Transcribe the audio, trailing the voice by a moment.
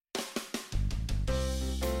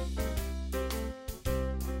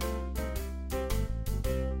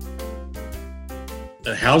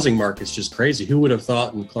The housing market's just crazy. Who would have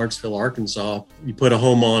thought in Clarksville, Arkansas, you put a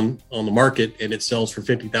home on the market and it sells for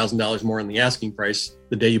 $50,000 more than the asking price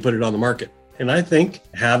the day you put it on the market? And I think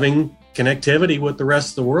having connectivity with the rest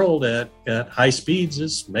of the world at high speeds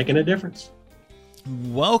is making a difference.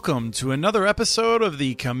 Welcome to another episode of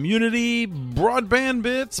the Community Broadband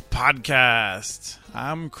Bits podcast.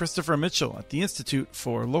 I'm Christopher Mitchell at the Institute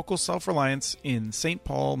for Local Self-Reliance in St.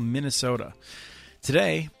 Paul, Minnesota.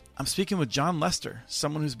 Today, I'm speaking with John Lester,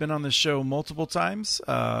 someone who's been on this show multiple times,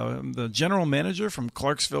 the general manager from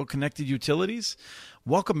Clarksville Connected Utilities.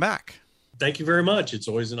 Welcome back. Thank you very much. It's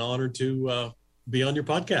always an honor to be on your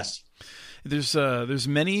podcast. There's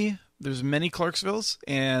many Clarksvilles,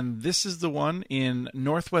 and this is the one in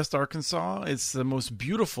Northwest Arkansas. It's the most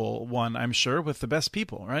beautiful one, I'm sure, with the best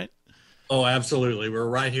people, right? Oh, absolutely. We're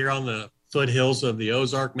right here on the foothills of the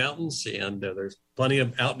Ozark Mountains, and there's plenty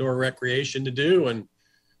of outdoor recreation to do, and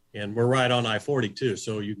we're right on I-40 too,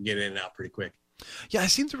 so you can get in and out pretty quick. Yeah, I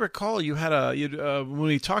seem to recall you had when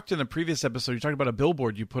we talked in a previous episode, you talked about a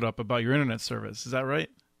billboard you put up about your internet service. Is that right?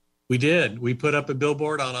 We did. We put up a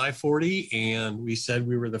billboard on I-40, and we said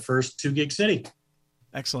we were the first 2 gig city.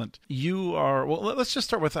 Excellent. Let's just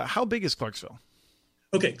start with how big is Clarksville?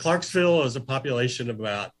 Okay, Clarksville is a population of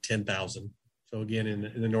about 10,000. So again,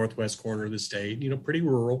 in the northwest corner of the state, pretty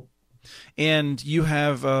rural. And you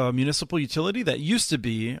have a municipal utility that used to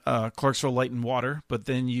be Clarksville Light and Water, but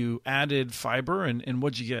then you added fiber, and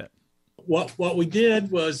what'd you get? What we did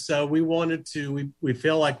was we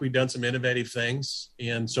feel like we've done some innovative things.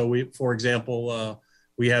 And so for example,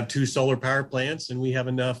 we have 2 solar power plants, and we have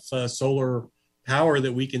enough solar power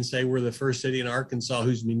that we can say we're the first city in Arkansas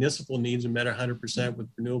whose municipal needs are met 100% with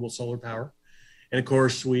renewable solar power. And of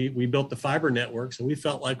course, we built the fiber network, so we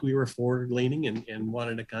felt like we were forward leaning and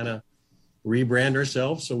wanted to kind of rebrand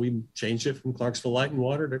ourselves. So we changed it from Clarksville Light and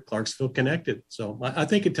Water to Clarksville Connected. So I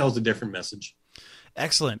think it tells a different message.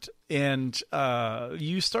 Excellent. And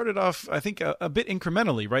you started off, I think, a bit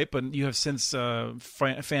incrementally, right? But you have since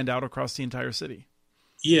fanned out across the entire city.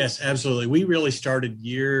 Yes, absolutely. We really started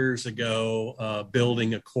years ago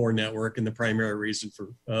building a core network, and the primary reason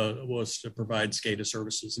was to provide SCADA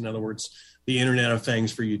services. In other words, the Internet of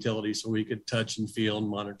Things for utilities, so we could touch and feel and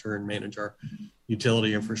monitor and manage our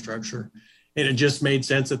utility infrastructure. And it just made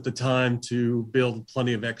sense at the time to build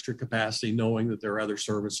plenty of extra capacity, knowing that there are other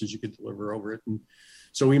services you could deliver over it. And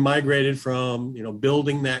so we migrated from,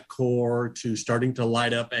 building that core to starting to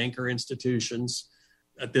light up anchor institutions.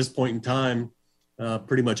 At this point in time,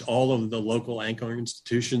 pretty much all of the local anchor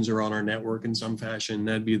institutions are on our network in some fashion.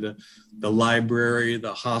 That'd be the library,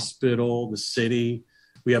 the hospital, the city.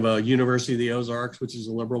 We have a University of the Ozarks, which is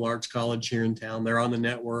a liberal arts college here in town. They're on the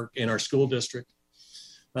network, in our school district.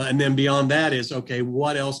 And then beyond that is, okay,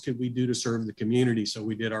 what else could we do to serve the community? So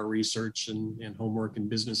we did our research and homework and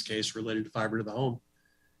business case related to fiber to the home.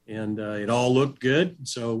 And it all looked good.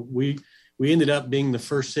 So we ended up being the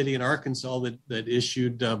first city in Arkansas that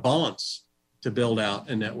issued bonds to build out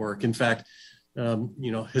a network. In fact,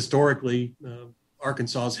 historically,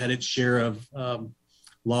 Arkansas has had its share of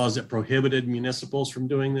laws that prohibited municipals from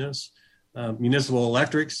doing this. Municipal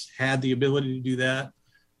electrics had the ability to do that,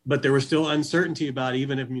 but there was still uncertainty about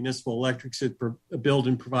even if municipal electrics could build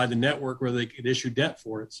and provide the network where they could issue debt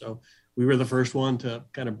for it. So we were the first one to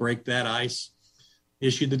kind of break that ice,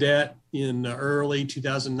 issued the debt in early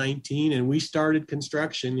 2019, and we started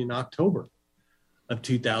construction in October of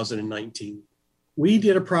 2019. We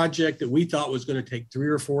did a project that we thought was going to take 3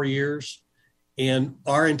 or 4 years, and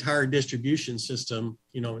our entire distribution system,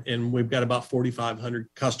 and we've got about 4,500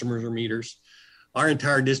 customers or meters. Our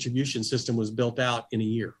entire distribution system was built out in a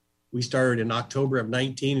year. We started in October of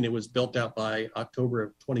 19, and it was built out by October of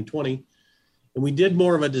 2020. And we did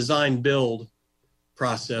more of a design build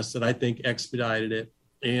process that I think expedited it.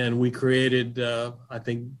 And we created, I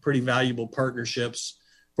think, pretty valuable partnerships.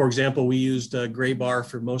 For example, we used Graybar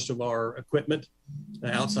for most of our equipment,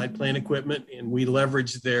 outside plant equipment, and we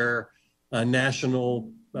leveraged their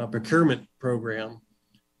national procurement program.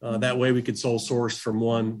 That way we could sole source from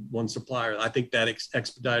one supplier. I think that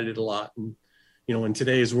expedited it a lot. And, in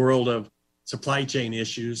today's world of supply chain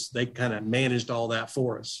issues, they kind of managed all that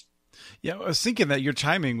for us. Yeah, I was thinking that your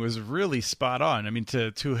timing was really spot on. I mean,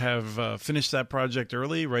 to have finished that project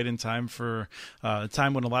early, right in time for a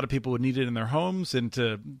time when a lot of people would need it in their homes, and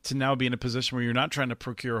to now be in a position where you're not trying to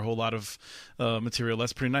procure a whole lot of material,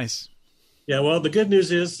 that's pretty nice. Yeah, well, the good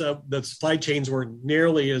news is the supply chains weren't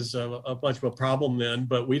nearly as much of a problem then,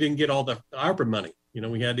 but we didn't get all the ARPA money.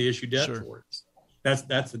 We had to issue debt for it.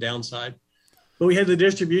 That's the downside. But we had the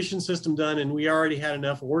distribution system done, and we already had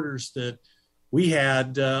enough orders that we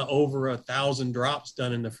had over 1,000 drops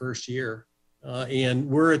done in the first year. And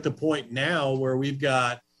we're at the point now where we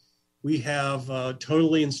have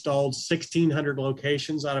totally installed 1,600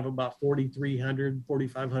 locations out of about 4,300,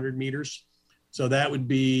 4,500 meters. So that would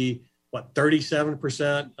be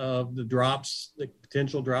 37% of the drops, the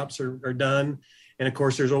potential drops are done. And of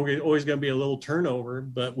course, there's always going to be a little turnover,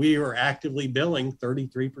 but we are actively billing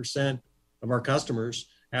 33% of our customers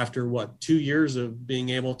after 2 years of being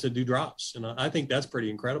able to do drops. And I think that's pretty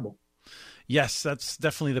incredible. Yes, that's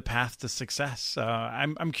definitely the path to success.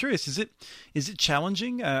 I'm curious, is it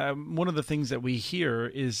challenging? One of the things that we hear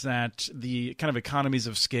is that the kind of economies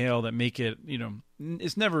of scale that make it,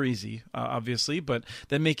 it's never easy, obviously, but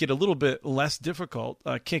that make it a little bit less difficult,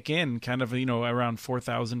 kick in kind of, around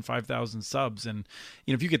 4,000, 5,000 subs. And,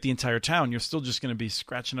 if you get the entire town, you're still just going to be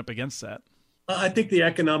scratching up against that. I think the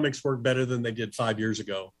economics work better than they did 5 years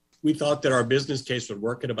ago. We thought that our business case would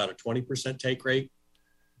work at about a 20% take rate.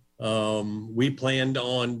 We planned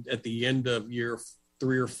on at the end of year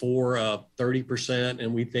 3 or 4, 30%.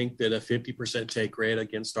 And we think that a 50% take rate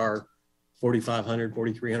against our 4,500,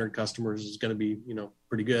 4,300 customers is going to be,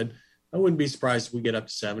 pretty good. I wouldn't be surprised if we get up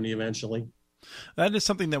to 70 eventually. That is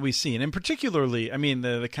something that we see. And particularly, I mean,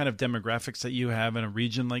 the kind of demographics that you have in a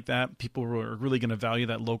region like that, people are really going to value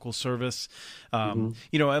that local service.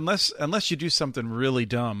 Unless you do something really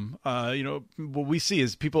dumb, what we see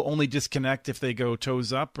is people only disconnect if they go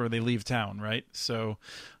toes up or they leave town, right? So,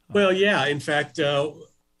 well, yeah. In fact, of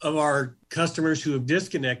our customers who have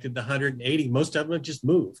disconnected, the 180, most of them have just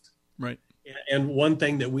moved. Right. And one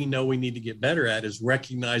thing that we know we need to get better at is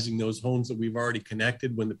recognizing those homes that we've already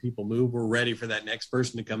connected. When the people move, we're ready for that next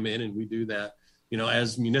person to come in, and we do that.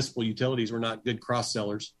 As municipal utilities, we're not good cross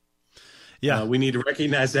sellers. Yeah, we need to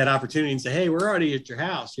recognize that opportunity and say, "Hey, we're already at your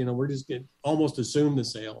house. We're just going to almost assume the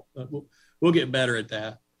sale." We'll get better at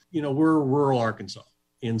that. We're rural Arkansas,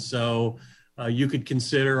 and so you could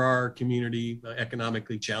consider our community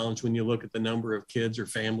economically challenged when you look at the number of kids or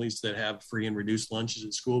families that have free and reduced lunches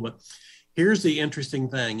at school, but here's the interesting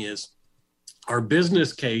thing is our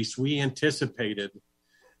business case, we anticipated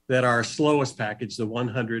that our slowest package, the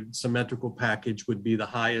 100 symmetrical package, would be the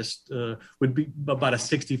highest, would be about a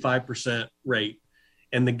 65% rate.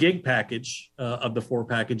 And the gig package of the 4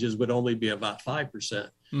 packages would only be about 5%.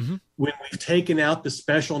 Mm-hmm. When we've taken out the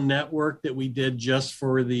special network that we did just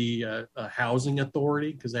for the housing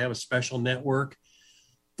authority, because they have a special network,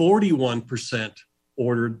 41%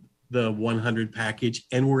 ordered the 100 package,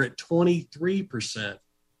 and we're at 23%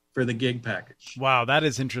 for the gig package. Wow, that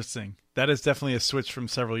is interesting. That is definitely a switch from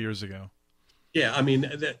several years ago. Yeah, I mean,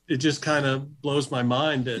 it just kind of blows my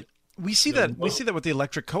mind that we see that with the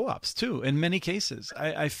electric co-ops too. In many cases,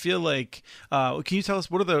 I feel like. Can you tell us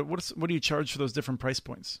what do you charge for those different price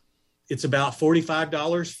points? It's about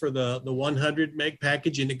 $45 for the 100 meg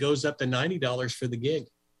package, and it goes up to $90 for the gig.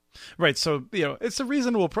 Right. So, it's a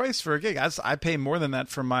reasonable price for a gig. I pay more than that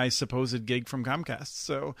for my supposed gig from Comcast.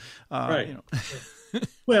 So, right.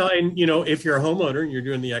 Well, and, if you're a homeowner and you're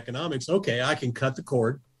doing the economics, okay, I can cut the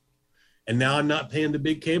cord and now I'm not paying the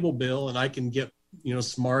big cable bill and I can get,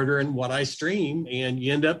 smarter in what I stream, and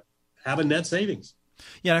you end up having net savings.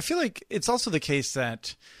 Yeah. And I feel like it's also the case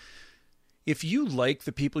that if you like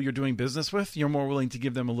the people you're doing business with, you're more willing to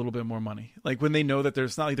give them a little bit more money. Like when they know that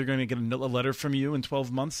there's not like they're going to get a letter from you in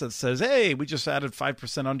 12 months that says, "Hey, we just added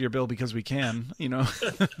 5% onto your bill because we can."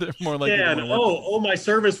 They're more likely. Yeah. And, my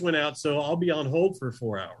service went out, so I'll be on hold for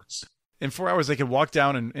 4 hours. In 4 hours, they can walk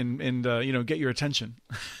down and get your attention.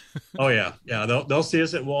 Oh yeah, yeah. They'll see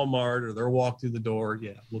us at Walmart or they'll walk through the door.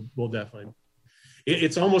 Yeah, we'll definitely.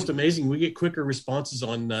 It's almost amazing. We get quicker responses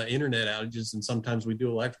on internet outages, and sometimes we do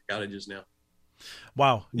electric outages now.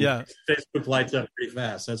 Wow. Yeah. Facebook lights up pretty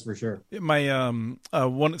fast. That's for sure. My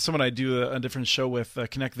someone I do a different show with,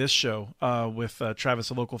 Connect This Show with Travis,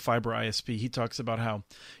 a local fiber ISP. He talks about how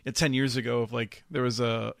 10 years ago, there was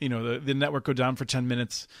the network go down for 10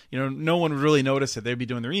 minutes, no one would really notice it. They'd be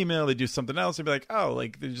doing their email, they'd do something else. They'd be like, oh,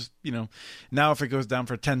 they're just, now if it goes down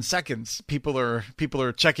for 10 seconds, people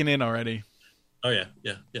are checking in already. Oh yeah.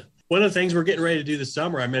 Yeah. Yeah. One of the things we're getting ready to do this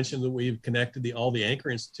summer, I mentioned that we've connected all the anchor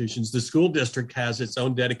institutions. The school district has its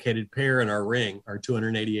own dedicated pair in our ring, our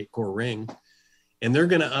 288 core ring, and they're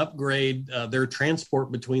going to upgrade their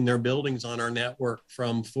transport between their buildings on our network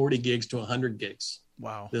from 40 gigs to 100 gigs.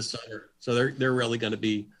 Wow. This summer. So they're really going to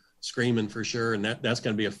be screaming for sure, and that's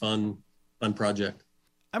going to be a fun project.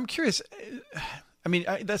 I'm curious. I mean,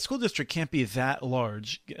 that school district can't be that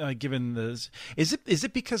large, given this. Is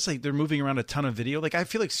it because they're moving around a ton of video? I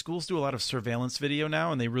feel like schools do a lot of surveillance video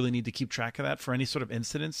now, and they really need to keep track of that for any sort of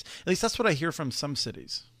incidents. At least that's what I hear from some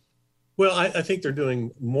cities. Well, I think they're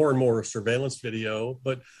doing more and more surveillance video,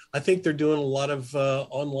 but I think they're doing a lot of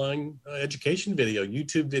online education video,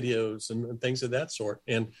 YouTube videos, and things of that sort.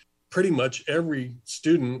 And pretty much every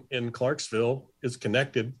student in Clarksville is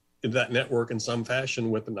connected to that network in some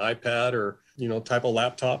fashion with an iPad or type of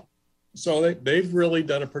laptop. So they've really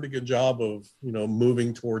done a pretty good job of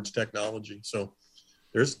moving towards technology. So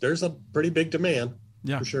there's a pretty big demand.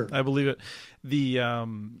 Yeah, for sure. I believe it. It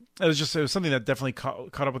was something that definitely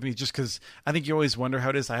caught up with me, just because I think you always wonder how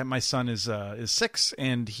it is. My son is 6,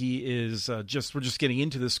 and he is we're just getting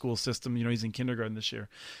into the school system. He's in kindergarten this year,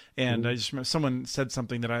 and I just remember someone said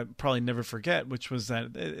something that I probably never forget, which was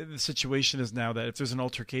that the situation is now that if there's an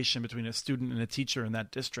altercation between a student and a teacher in that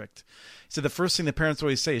district, so the first thing the parents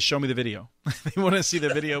always say is, "Show me the video." They want to see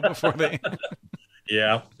the video before they.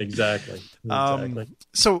 Yeah, exactly.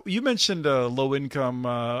 So you mentioned a low income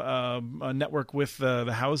network with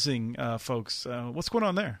the housing folks. What's going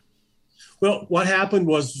on there? Well, what happened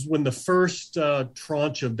was when the first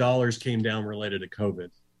tranche of dollars came down related to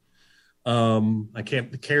COVID,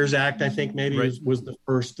 the CARES Act, I think maybe was the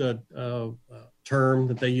first term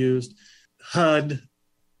that they used. HUD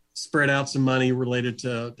spread out some money related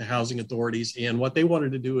to housing authorities. And what they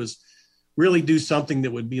wanted to do is really do something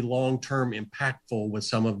that would be long-term impactful with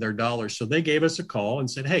some of their dollars. So they gave us a call and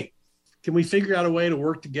said, hey, can we figure out a way to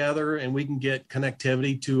work together and we can get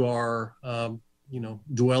connectivity to our,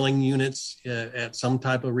 dwelling units at some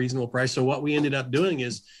type of reasonable price? So what we ended up doing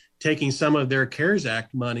is taking some of their CARES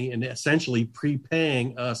Act money and essentially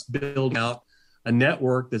prepaying us building out a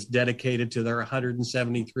network that's dedicated to their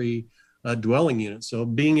 173 dwelling units. So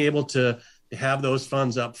being able to have those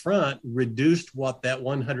funds up front reduced what that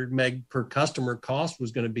 100 meg per customer cost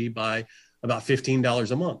was going to be by about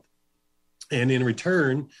 $15 a month. And in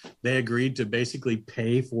return, they agreed to basically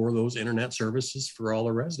pay for those internet services for all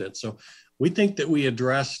the residents. So we think that we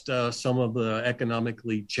addressed some of the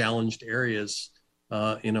economically challenged areas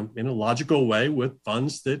in a logical way with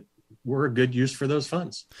funds that were a good use for those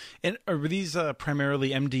funds. And are these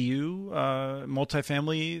primarily MDU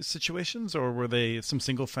multifamily situations, or were they some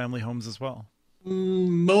single family homes as well?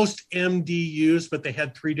 Most MDUs, but they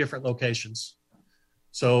had 3 different locations.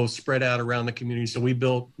 So spread out around the community. So we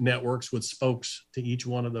built networks with spokes to each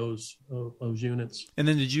one of those units. And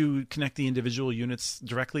then did you connect the individual units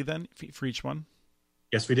directly then for each one?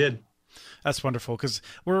 Yes, we did. That's wonderful, because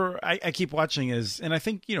I keep watching and I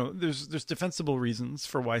think there's defensible reasons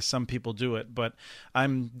for why some people do it, but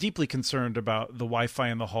I'm deeply concerned about the Wi-Fi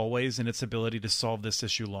in the hallways and its ability to solve this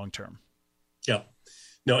issue long term. Yeah,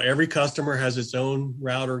 no, every customer has its own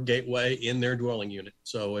router gateway in their dwelling unit,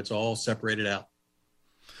 so it's all separated out.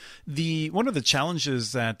 One of the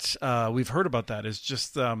challenges that we've heard about that is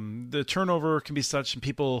just the turnover can be such, and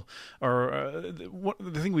people are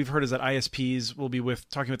the thing we've heard is that ISPs will be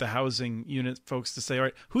talking with the housing unit folks to say, all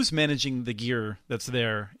right, who's managing the gear that's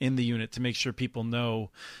there in the unit to make sure people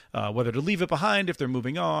know whether to leave it behind if they're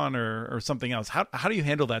moving on or something else. How do you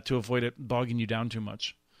handle that to avoid it bogging you down too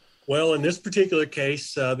much? Well, in this particular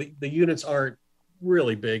case, the units aren't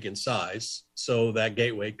really big in size, so that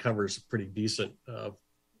gateway covers pretty decent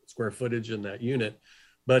square footage in that unit,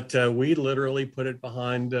 but we literally put it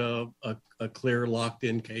behind a clear locked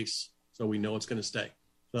in case so we know it's going to stay.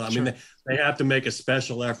 So, Sure. They have to make a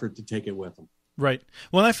special effort to take it with them. Right.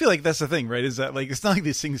 Well, I feel like that's the thing, right? Is that it's not like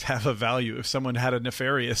these things have a value if someone had a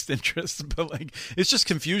nefarious interest, but it's just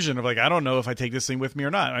confusion of I don't know if I take this thing with me or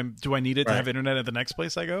not. Do I need it to have internet at the next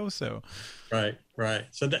place I go? So. Right.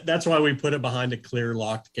 So that's why we put it behind a clear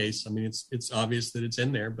locked case. I mean, it's obvious that it's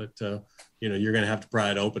in there, but you're going to have to pry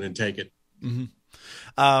it open and take it. Mm-hmm.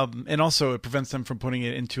 And also it prevents them from putting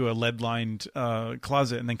it into a lead lined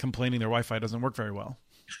closet and then complaining their Wi-Fi doesn't work very well.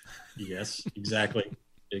 Yes, exactly.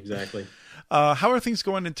 Exactly. How are things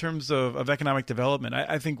going in terms of economic development?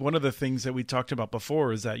 I think one of the things that we talked about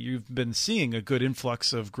before is that you've been seeing a good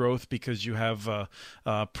influx of growth because you have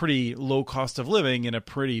a pretty low cost of living in a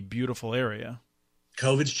pretty beautiful area.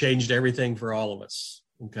 COVID's changed everything for all of us.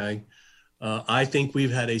 Okay. I think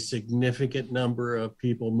we've had a significant number of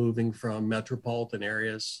people moving from metropolitan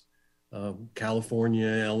areas, California,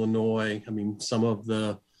 Illinois. I mean, some of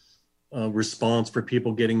the response for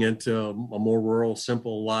people getting into a more rural,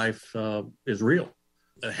 simple life is real.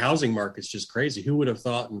 The housing market's just crazy. Who would have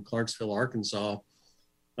thought in Clarksville, Arkansas,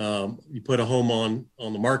 you put a home on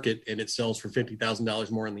the market and it sells for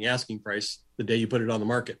 $50,000 more than the asking price the day you put it on the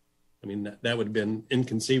market? I mean, that would have been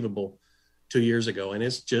inconceivable 2 years ago. And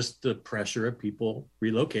it's just the pressure of people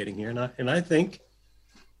relocating here. And I think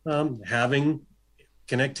having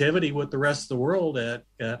connectivity with the rest of the world at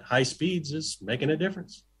high speeds is making a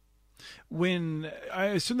difference. When I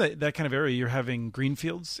assume that kind of area, you're having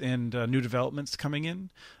greenfields and new developments coming in.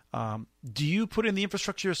 Do you put in the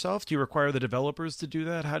infrastructure yourself? Do you require the developers to do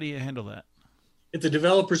that? How do you handle that? If the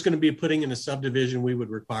developer's going to be putting in a subdivision, we would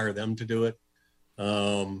require them to do it.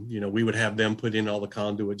 We would have them put in all the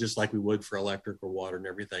conduit just like we would for electric or water and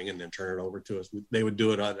everything, and then turn it over to us. They would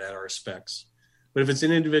do it at our specs. But if it's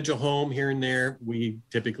an individual home here and there, we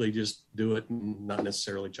typically just do it and not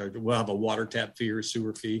necessarily charge it. We'll have a water tap fee or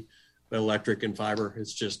sewer fee, but electric and fiber,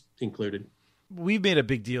 it's just included. We made a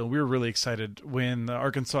big deal. We were really excited when the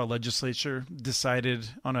Arkansas legislature decided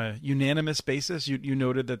on a unanimous basis. You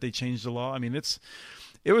noted that they changed the law. I mean,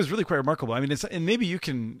 it was really quite remarkable. I mean, and maybe you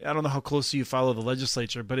can, I don't know how closely you follow the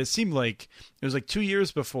legislature, but it seemed like it was like 2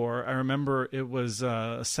 years before. I remember it was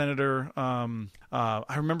a senator.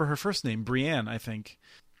 I remember her first name, Breanne, I think.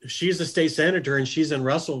 She's a state senator, and she's in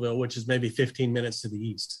Russellville, which is maybe 15 minutes to the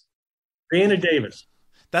east. Breanna Davis.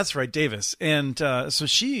 That's right, Davis. And so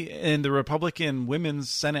she and the Republican Women's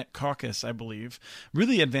Senate Caucus, I believe,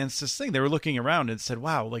 really advanced this thing. They were looking around and said,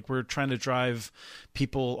 wow, like we're trying to drive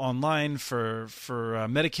people online for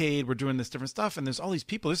Medicaid. We're doing this different stuff. And there's all these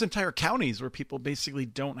people. There's entire counties where people basically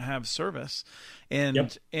don't have service.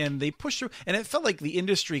 And they pushed through. And it felt like the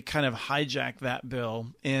industry kind of hijacked that bill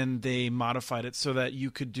and they modified it so that you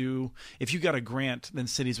could do, if you got a grant, then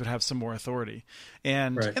cities would have some more authority.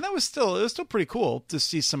 And that was still pretty cool to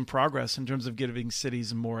see some progress in terms of giving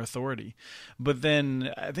cities more authority. But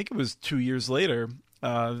then I think it was 2 years later,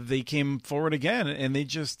 they came forward again and they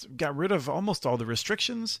just got rid of almost all the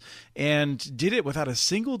restrictions and did it without a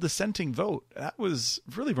single dissenting vote. That was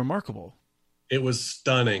really remarkable. It was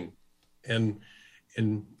stunning. And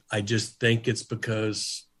I just think it's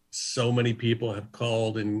because so many people have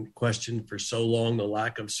called and questioned for so long the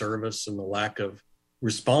lack of service and the lack of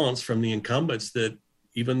response from the incumbents that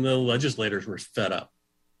even the legislators were fed up.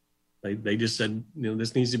 They just said,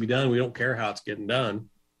 this needs to be done. We don't care how it's getting done.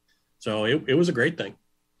 So it was a great thing.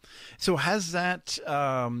 So has that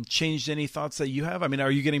changed any thoughts that you have? I mean, are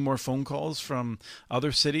you getting more phone calls from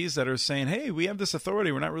other cities that are saying, hey, we have this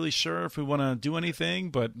authority. We're not really sure if we want to do anything,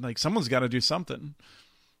 but like someone's got to do something.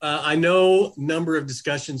 I know a number of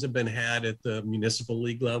discussions have been had at the municipal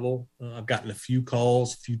league level. I've gotten a few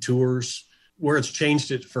calls, a few tours. Where it's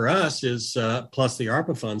changed it for us is, plus the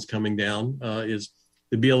ARPA funds coming down, is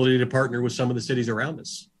the ability to partner with some of the cities around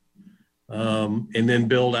us. And then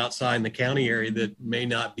build outside in the county area that may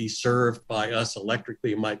not be served by us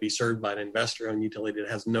electrically. It might be served by an investor-owned utility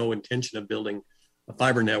that has no intention of building a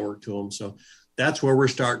fiber network to them. So that's where we're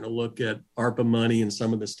starting to look at ARPA money and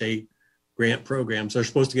some of the state grant programs. They're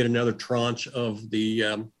supposed to get another tranche of the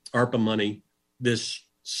ARPA money this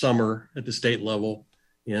summer at the state level.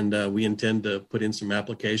 And we intend to put in some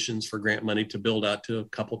applications for grant money to build out to a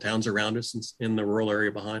couple towns around us and in the rural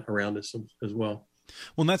area around us as well.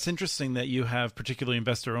 Well, and that's interesting that you have particularly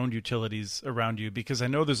investor-owned utilities around you, because I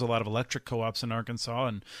know there's a lot of electric co-ops in Arkansas,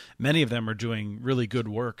 and many of them are doing really good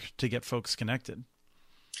work to get folks connected.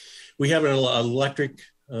 We have an electric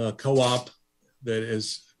co-op that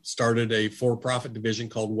has started a for-profit division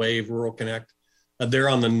called Wave Rural Connect. They're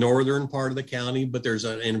on the northern part of the county, but there's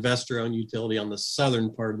an investor-owned utility on the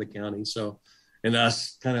southern part of the county. So, and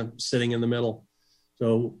us kind of sitting in the middle.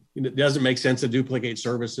 So it doesn't make sense to duplicate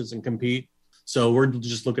services and compete. So we're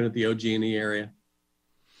just looking at the OG&E area.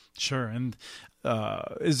 Sure. And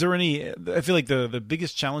is there any, I feel like the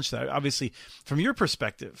biggest challenge that obviously from your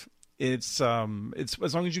perspective, it's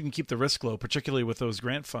as long as you can keep the risk low, particularly with those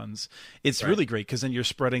grant funds, it's really great because then you're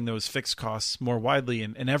spreading those fixed costs more widely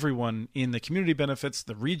and everyone in the community benefits,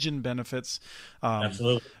 the region benefits.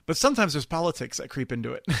 Absolutely. But sometimes there's politics that creep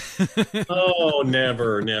into it. Oh,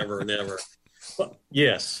 never. Well,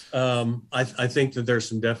 yes. I think that there's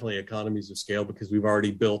some definitely economies of scale because we've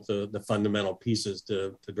already built the fundamental pieces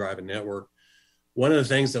to drive a network. One of the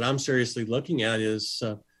things that I'm seriously looking at is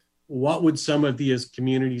what would some of these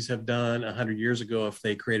communities have done 100 years ago if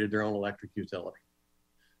they created their own electric utility?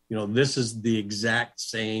 This is the exact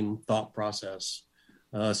same thought process.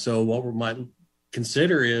 So what we might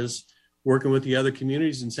consider is working with the other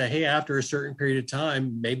communities and say, hey, after a certain period of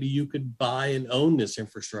time, maybe you could buy and own this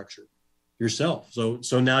infrastructure yourself.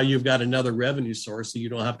 So now you've got another revenue source that you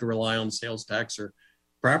don't have to rely on sales tax or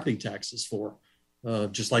property taxes for,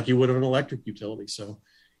 just like you would of an electric utility. So,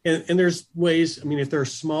 and there's ways, I mean, if they're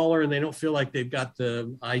smaller and they don't feel like they've got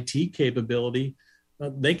the IT capability,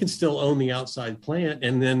 they can still own the outside plant,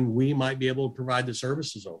 and then we might be able to provide the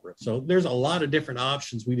services over it. So there's a lot of different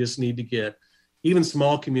options. We just need to get even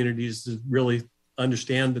small communities to really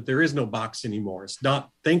understand that there is no box anymore. It's not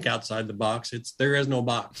think outside the box. It's there is no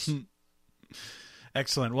box.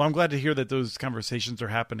 Excellent. Well, I'm glad to hear that those conversations are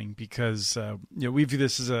happening because we view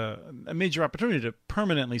this as a major opportunity to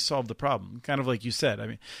permanently solve the problem. Kind of like you said. I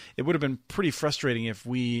mean, it would have been pretty frustrating if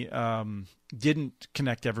we didn't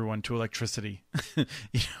connect everyone to electricity.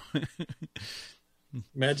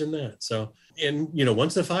 Imagine that. So, and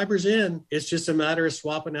once the fiber's in, it's just a matter of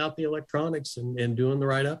swapping out the electronics and doing the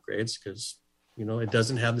right upgrades because it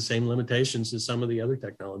doesn't have the same limitations as some of the other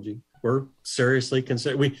technology. We're seriously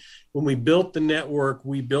considering. When we built the network,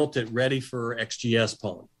 we built it ready for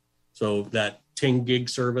XGS-PON, so that 10 gig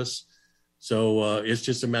service. So it's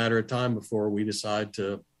just a matter of time before we decide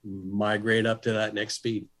to migrate up to that next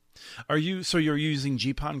speed. You're using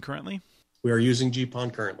GPON currently? We are using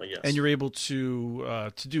GPON currently, yes. And you're able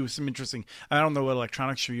to do some interesting, I don't know what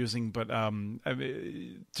electronics you're using, but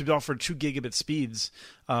to offer 2 gigabit speeds,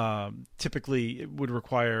 typically it would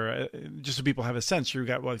require, just so people have a sense, you've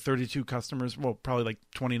got 32 customers, probably like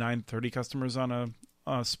 29, 30 customers on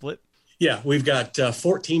a split. Yeah, we've got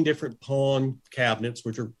 14 different PON cabinets,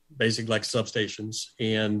 which are basically like substations.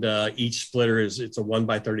 And each splitter it's a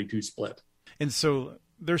 1x32 split. And so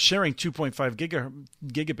they're sharing 2.5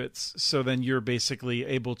 gigabits. So then you're basically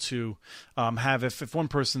able to have, if one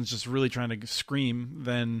person's just really trying to scream,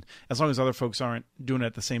 then as long as other folks aren't doing it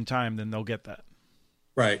at the same time, then they'll get that.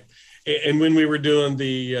 Right. And when we were doing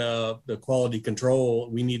the quality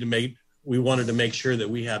control, we wanted to make sure that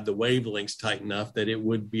we had the wavelengths tight enough that it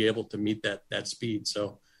would be able to meet that speed.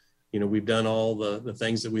 So, we've done all the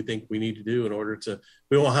things that we think we need to do in order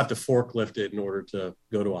we won't have to forklift it in order to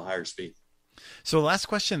go to a higher speed. So the last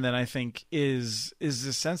question then I think is the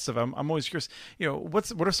sense of, I'm always curious,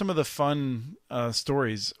 what are some of the fun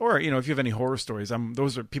stories, or, if you have any horror stories,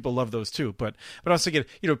 people love those too, but also get,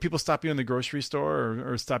 people stop you in the grocery store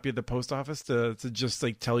or stop you at the post office to just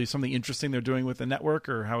like tell you something interesting they're doing with the network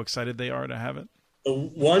or how excited they are to have it. The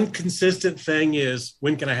one consistent thing is,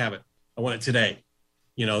 when can I have it? I want it today.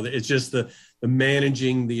 It's just the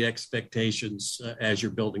managing the expectations as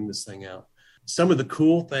you're building this thing out. Some of the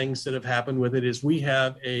cool things that have happened with it is we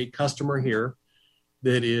have a customer here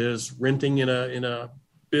that is renting in a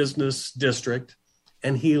business district,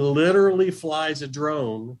 and he literally flies a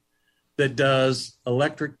drone that does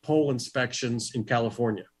electric pole inspections in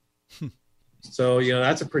California. So,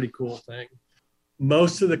 that's a pretty cool thing.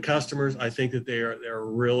 Most of the customers, I think that they're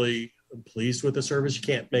really pleased with the service. You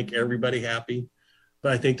can't make everybody happy,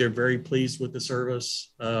 but I think they're very pleased with the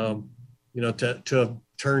service. To have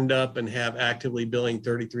turned up and have actively billing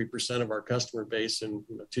 33% of our customer base in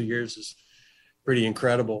 2 years is pretty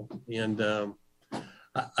incredible. And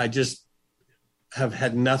I just have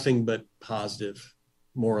had nothing but positive,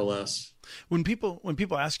 more or less. When people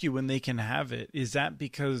ask you when they can have it, is that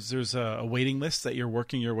because there's a waiting list that you're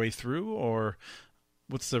working your way through, or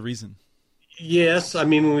what's the reason? Yes. I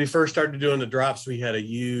mean, when we first started doing the drops, we had a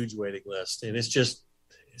huge waiting list, and it's just,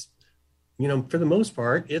 for the most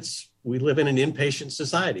part, we live in an impatient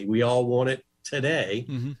society. We all want it today,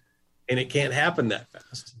 and it can't happen that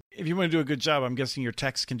fast. If you want to do a good job, I'm guessing your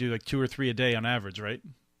techs can do like 2 or 3 a day on average, right?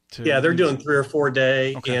 They're doing 3 or 4 a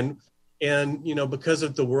day. Okay. And because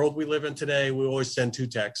of the world we live in today, we always send 2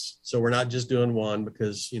 techs. So we're not just doing one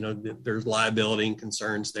because, there's liability and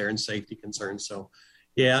concerns there and safety concerns. So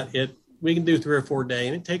we can do 3 or 4 a day,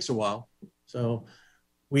 and it takes a while. So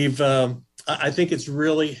I think it's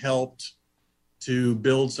really helped to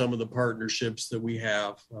build some of the partnerships that we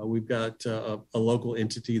have. We've got a local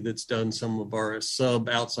entity that's done some of our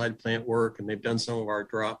outside plant work, and they've done some of our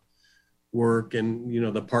drop work, and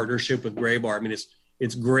the partnership with Graybar. I mean,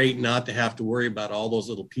 it's great not to have to worry about all those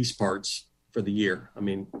little piece parts for the year. I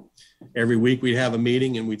mean, every week we'd have a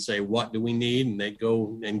meeting and we'd say, what do we need? And they'd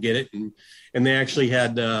go and get it. And they actually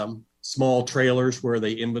had small trailers where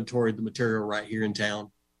they inventoried the material right here in town.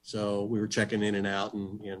 So we were checking in and out,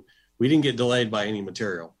 and we didn't get delayed by any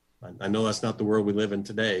material. I know that's not the world we live in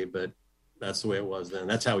today, but that's the way it was then.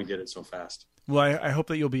 That's how we did it so fast. Well, I hope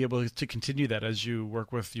that you'll be able to continue that as you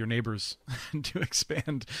work with your neighbors to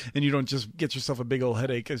expand, and you don't just get yourself a big old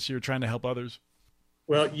headache as you're trying to help others.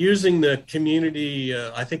 Well, using the community,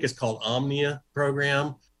 I think it's called Omnia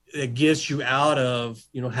program, it gets you out of,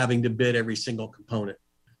 having to bid every single component.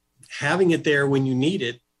 Having it there when you need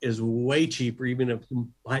it is way cheaper, even if you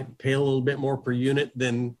might pay a little bit more per unit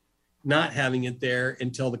than not having it there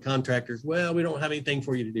until the contractors, we don't have anything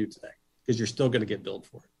for you to do today, because you're still going to get billed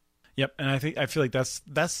for it. Yep. And I feel like that's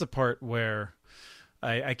the part where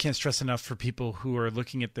I can't stress enough for people who are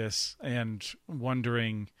looking at this and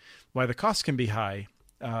wondering why the costs can be high.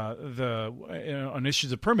 On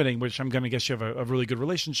issues of permitting, which I'm going to guess you have a really good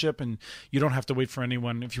relationship, and you don't have to wait for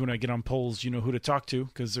anyone. If you want to get on polls, you know who to talk to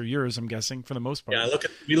because they're yours, I'm guessing, for the most part. Yeah,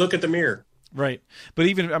 we look at the mirror. Right. But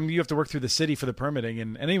even, I mean, you have to work through the city for the permitting,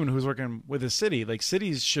 and anyone who's working with a city, like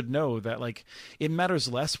cities should know that like it matters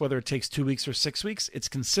less whether it takes 2 weeks or 6 weeks. It's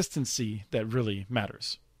consistency that really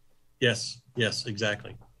matters. Yes,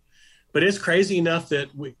 exactly. But it's crazy enough that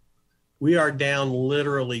we are down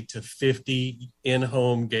literally to 50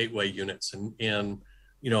 in-home gateway units, and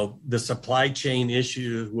the supply chain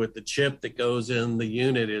issue with the chip that goes in the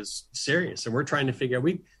unit is serious, and we're trying to figure out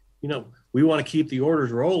we want to keep the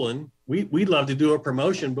orders rolling. We'd love to do a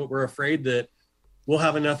promotion, but we're afraid that we'll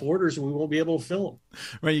have enough orders and we won't be able to fill them.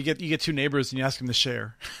 Right. You get two neighbors and you ask them to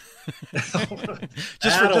share.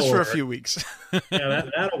 just for a few weeks. Yeah,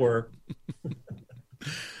 that'll work.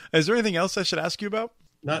 Is there anything else I should ask you about?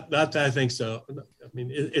 Not that I think so. I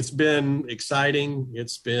mean, it's been exciting.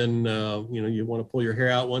 It's been, you want to pull your hair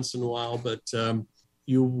out once in a while, but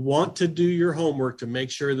you want to do your homework to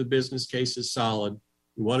make sure the business case is solid.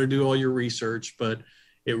 You want to do all your research, but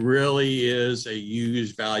it really is a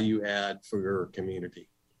huge value add for your community.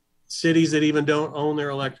 Cities that even don't own their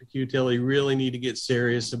electric utility really need to get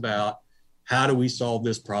serious about how do we solve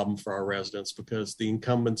this problem for our residents, because the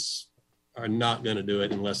incumbents are not going to do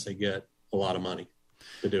it unless they get a lot of money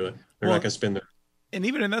to do it. They're not going to spend their. And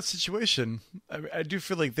even in that situation, I do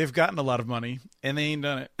feel like they've gotten a lot of money and they ain't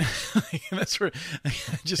done it. That's where I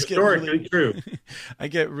just I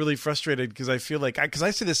get really frustrated because I feel like, because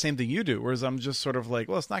I say the same thing you do, whereas I'm just sort of like,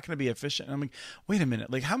 well, it's not going to be efficient. And I'm like, wait a minute,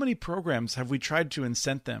 like how many programs have we tried to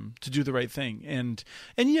incent them to do the right thing? And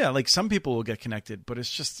yeah, like some people will get connected, but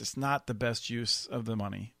it's not the best use of the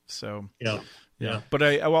money. So yeah. But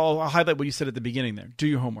I'll highlight what you said at the beginning there. Do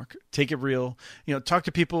your homework. Take it real. Talk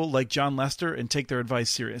to people like John Lester and take their advice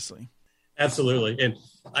seriously. Absolutely. And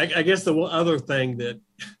I guess the other thing that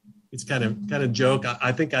it's kind of joke,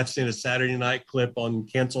 I think I've seen a Saturday night clip on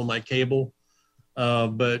Cancel My Cable.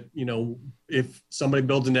 But, if somebody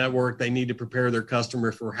builds a network, they need to prepare their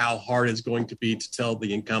customer for how hard it's going to be to tell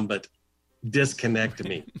the incumbent, disconnect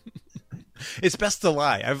me. It's best to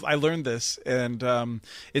lie. I learned this, and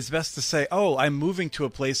it's best to say, "Oh, I'm moving to a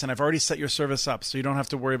place, and I've already set your service up, so you don't have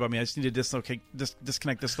to worry about me. I just need to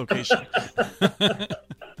disconnect this location."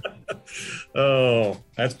 Oh,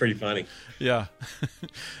 that's pretty funny. Yeah.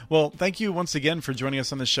 Well, thank you once again for joining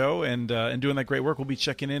us on the show and doing that great work. We'll be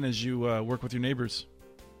checking in as you work with your neighbors.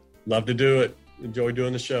 Love to do it. Enjoy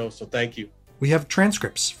doing the show. So thank you. We have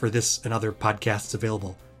transcripts for this and other podcasts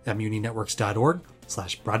available at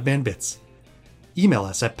muninetworks.org/broadbandbits. Email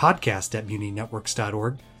us at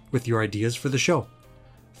podcast@muninetworks.org with your ideas for the show.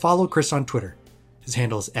 Follow Chris on Twitter. His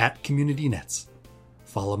handle is @CommunityNets.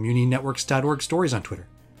 Follow muninetworks.org stories on Twitter.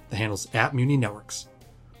 The handle's @muninetworks.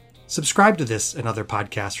 Subscribe to this and other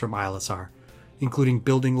podcasts from ILSR, including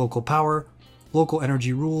Building Local Power, Local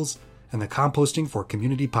Energy Rules, and the Composting for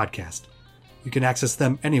Community podcast. You can access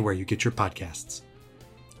them anywhere you get your podcasts.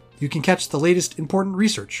 You can catch the latest important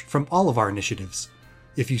research from all of our initiatives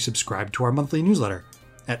if you subscribe to our monthly newsletter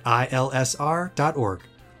at ilsr.org.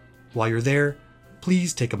 While you're there,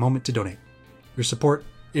 please take a moment to donate. Your support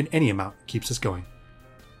in any amount keeps us going.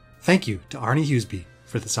 Thank you to Arnie Huseby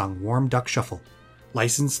for the song Warm Duck Shuffle,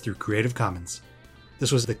 licensed through Creative Commons.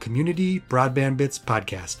 This was the Community Broadband Bits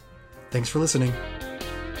podcast. Thanks for listening.